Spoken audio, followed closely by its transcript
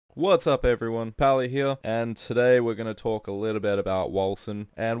What's up everyone, Pally here, and today we're going to talk a little bit about Wolcen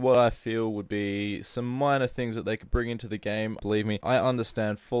and what I feel would be some minor things that they could bring into the game. Believe me, I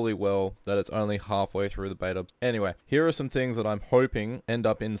understand fully well that it's only halfway through the beta. Anyway, here are some things that I'm hoping end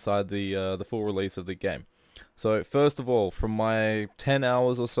up inside the full release of the game. So first of all, from my 10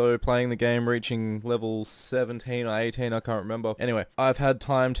 hours or so playing the game, reaching level 17 or 18, I can't remember. Anyway, I've had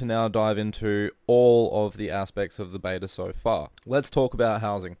time to now dive into all of the aspects of the beta so far. Let's talk about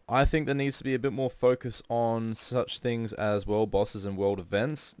housing. I think there needs to be a bit more focus on such things as world bosses and world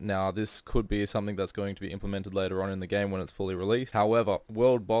events. Now, this could be something that's going to be implemented later on in the game when it's fully released. However,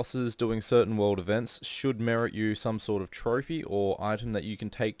 world bosses doing certain world events should merit you some sort of trophy or item that you can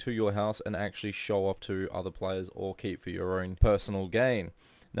take to your house and actually show off to other players or keep for your own personal gain.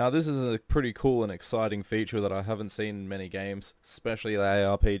 Now this is a pretty cool and exciting feature that I haven't seen in many games, especially the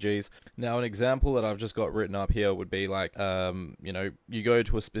ARPGs. Now an example that I've just got written up here would be like, you go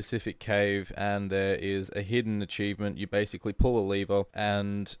to a specific cave and there is a hidden achievement. You basically pull a lever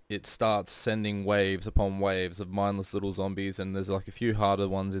and it starts sending waves upon waves of mindless little zombies, and there's like a few harder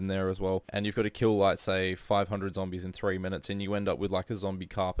ones in there as well. And you've got to kill like say 500 zombies in 3 minutes, and you end up with like a zombie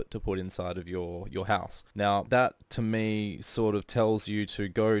carpet to put inside of your house. Now that to me sort of tells you to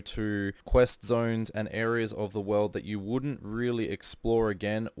go to quest zones and areas of the world that you wouldn't really explore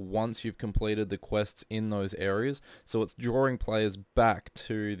again once you've completed the quests in those areas. So it's drawing players back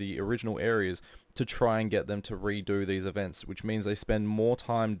to the original areas to try and get them to redo these events, which means they spend more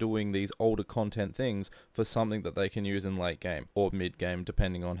time doing these older content things for something that they can use in late game or mid game,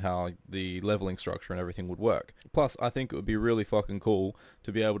 depending on how the leveling structure and everything would work. Plus, I think it would be really fucking cool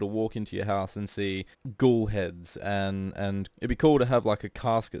to be able to walk into your house and see ghoul heads, and it'd be cool to have like a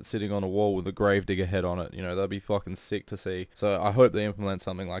casket sitting on a wall with a gravedigger head on it. You know, that'd be fucking sick to see. So I hope they implement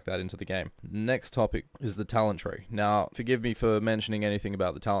something like that into the game. Next topic is the talent tree. Now, forgive me for mentioning anything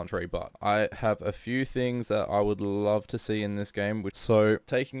about the talent tree, but I have a few things that I would love to see in this game. So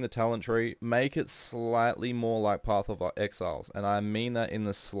taking the talent tree, make it slightly more like Path of Exiles, and I mean that in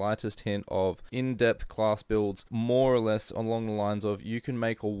the slightest hint of in-depth class builds, more or less along the lines of you can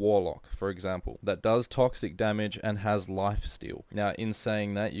make a warlock, for example, that does toxic damage and has life steal. Now in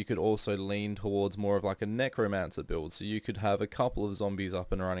saying that, you could also lean towards more of like a necromancer build, so you could have a couple of zombies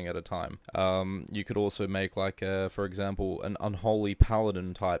up and running at a time. You could also make like for example an unholy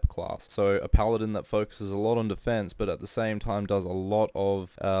paladin type class, so a paladin that focuses a lot on defense but at the same time does a lot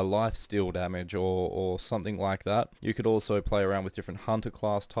of life steal damage or something like that. You could also play around with different hunter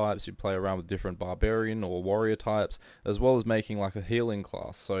class types. You'd play around with different barbarian or warrior types, as well as making like a healing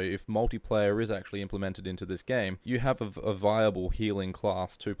class. So if multiplayer is actually implemented into this game, you have a viable healing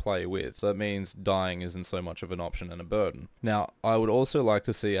class to play with. So that means dying isn't so much of an option and a burden. Now I would also like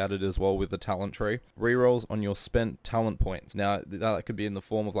to see added as well with the talent tree, rerolls on your spent talent points. Now that could be in the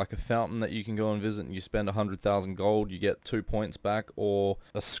form of like a fountain that you can go and visit, and you spend 100,000 gold, you get 2 points back, or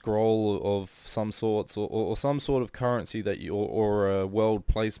a scroll of some sorts, or some sort of currency that you, or a world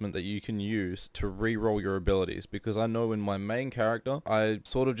placement that you can use to re-roll your abilities. Because I know in my main character, I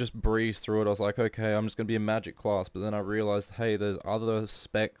sort of just breezed through it. I was like, okay, I'm just going to be a magic class, but then I realized, hey, there's other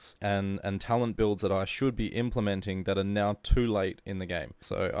specs and talent builds that I should be implementing that are now too late in the game.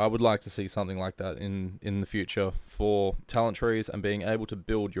 So I would like to see something like that in the future for talent trees, and being able to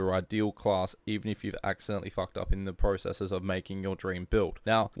build your ideal class even if you've accidentally fucked up in the processes of making your dream build.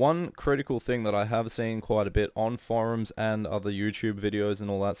 Now, one critical thing that I have seen quite a bit on forums and other YouTube videos and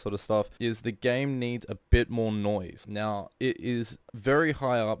all that sort of stuff is the game needs a bit more noise. Now, it is very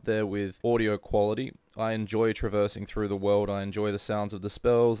high up there with audio quality. I enjoy traversing through the world. I enjoy the sounds of the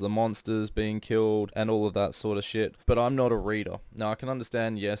spells, the monsters being killed, and all of that sort of shit. But I'm not a reader. Now, I can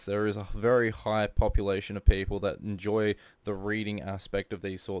understand, yes, there is a very high population of people that enjoy the reading aspect of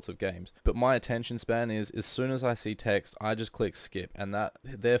these sorts of games. But my attention span is, as soon as I see text, I just click skip. And that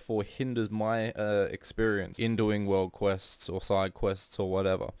therefore hinders my experience in doing world quests or side quests or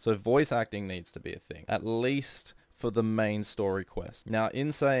whatever. So voice acting needs to be a thing. At least for the main story quest. Now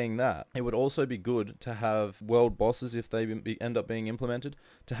in saying that, it would also be good to have world bosses, if they end up being implemented,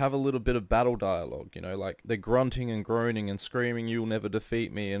 to have a little bit of battle dialogue, you know, like they're grunting and groaning and screaming, "You'll never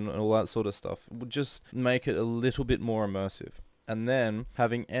defeat me," and all that sort of stuff. It would just make it a little bit more immersive. And then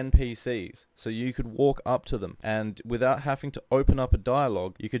having NPCs, so you could walk up to them and without having to open up a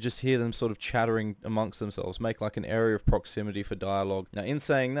dialogue, you could just hear them sort of chattering amongst themselves, make like an area of proximity for dialogue. Now in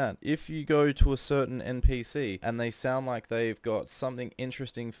saying that, if you go to a certain NPC and they sound like they've got something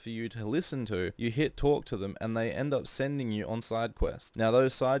interesting for you to listen to, you hit talk to them and they end up sending you on side quests. Now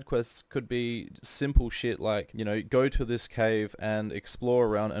those side quests could be simple shit like, you know, go to this cave and explore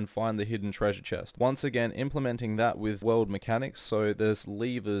around and find the hidden treasure chest. Once again, implementing that with world mechanics So there's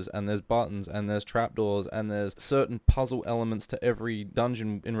levers and there's buttons and there's trapdoors and there's certain puzzle elements to every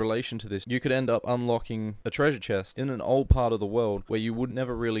dungeon in relation to this. You could end up unlocking a treasure chest in an old part of the world where you would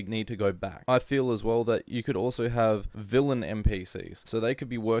never really need to go back. I feel as well that you could also have villain NPCs. So they could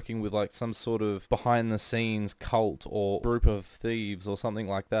be working with like some sort of behind the scenes cult or group of thieves or something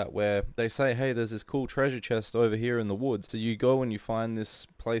like that, where they say, hey, there's this cool treasure chest over here in the woods. So you go and you find this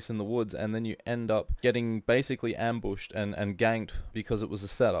place in the woods, and then you end up getting basically ambushed and ganked because it was a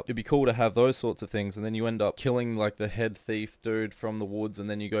setup. It'd be cool to have those sorts of things, and then you end up killing like the head thief dude from the woods, and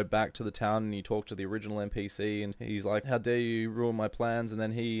then you go back to the town and you talk to the original NPC and he's like, how dare you ruin my plans, and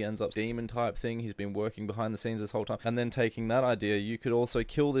then he ends up demon type thing. He's been working behind the scenes this whole time. And then taking that idea, you could also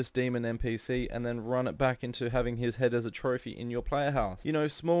kill this demon NPC and then run it back into having his head as a trophy in your player house. You know,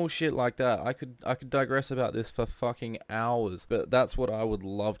 small shit like that. I could digress about this for fucking hours, but that's what I would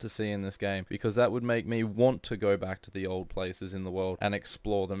love to see in this game, because that would make me want to go back to the old places in the world and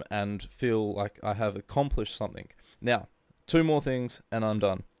explore them and feel like I have accomplished something. Now, 2 more things and I'm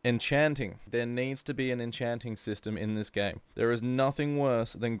done. Enchanting. There needs to be an enchanting system in this game. There is nothing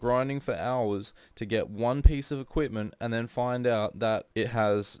worse than grinding for hours to get one piece of equipment and then find out that it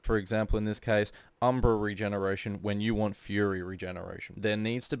has, for example in this case, Umbra regeneration when you want Fury regeneration. There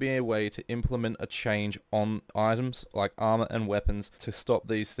needs to be a way to implement a change on items like armor and weapons to stop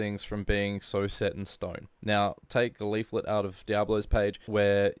these things from being so set in stone. Now, take a leaflet out of Diablo's page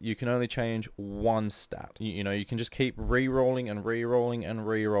where you can only change one stat. You know, you can just keep re-rolling and re-rolling and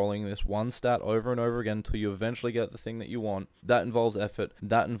re-rolling this one stat over and over again until you eventually get the thing that you want. That involves effort,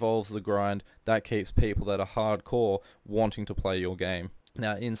 that involves the grind, that keeps people that are hardcore wanting to play your game.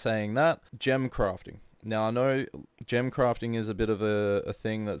 Now, in saying that, gem crafting. Now, I know gem crafting is a bit of a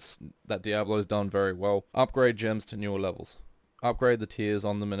thing that Diablo's done very well. Upgrade gems to newer levels. Upgrade the tiers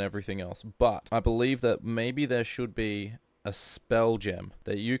on them and everything else. But I believe that maybe there should be a spell gem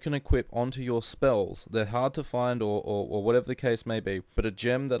that you can equip onto your spells. They're hard to find or whatever the case may be, but a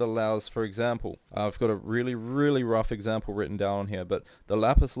gem that allows, for example, I've got a really rough example written down here, but the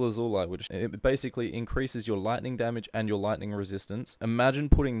lapis lazuli, which it basically increases your lightning damage and your lightning resistance. Imagine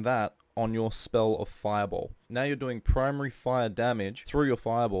putting that on your spell of fireball. Now you're doing primary fire damage through your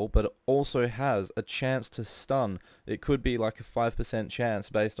fireball, but it also has a chance to stun. It could be like a 5% chance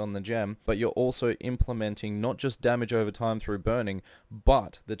based on the gem, but you're also implementing not just damage over time through burning,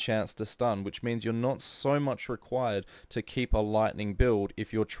 but the chance to stun, which means you're not so much required to keep a lightning build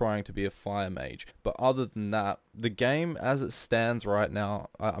if you're trying to be a fire mage. But other than that, the game as it stands right now,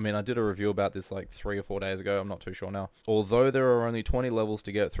 I mean, I did a review about this like 3 or 4 days ago, I'm not too sure now. Although there are only 20 levels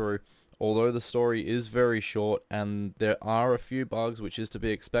to get through, although the story is very short and there are a few bugs, which is to be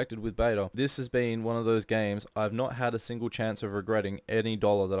expected with beta, this has been one of those games I've not had a single chance of regretting any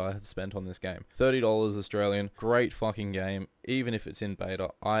dollar that I have spent on this game. $30 Australian, great fucking game. Even if it's in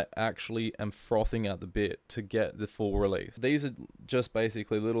beta, I actually am frothing at the bit to get the full release. These are just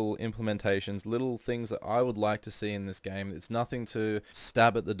basically little implementations, little things that I would like to see in this game. It's nothing to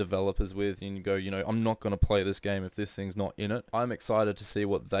stab at the developers with and you go, you know, I'm not going to play this game if this thing's not in it. I'm excited to see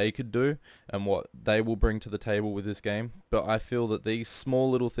what they could do and what they will bring to the table with this game, but I feel that these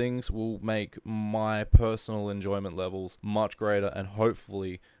small little things will make my personal enjoyment levels much greater and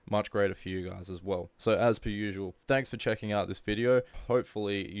hopefully much greater for you guys as well. So as per usual, thanks for checking out this video.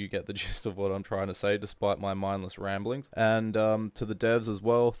 Hopefully you get the gist of what I'm trying to say despite my mindless ramblings. And to the devs as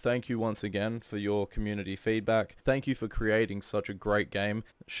well, thank you once again for your community feedback. Thank you for creating such a great game.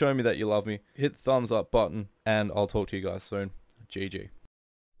 Show me that you love me. Hit the thumbs up button and I'll talk to you guys soon. GG.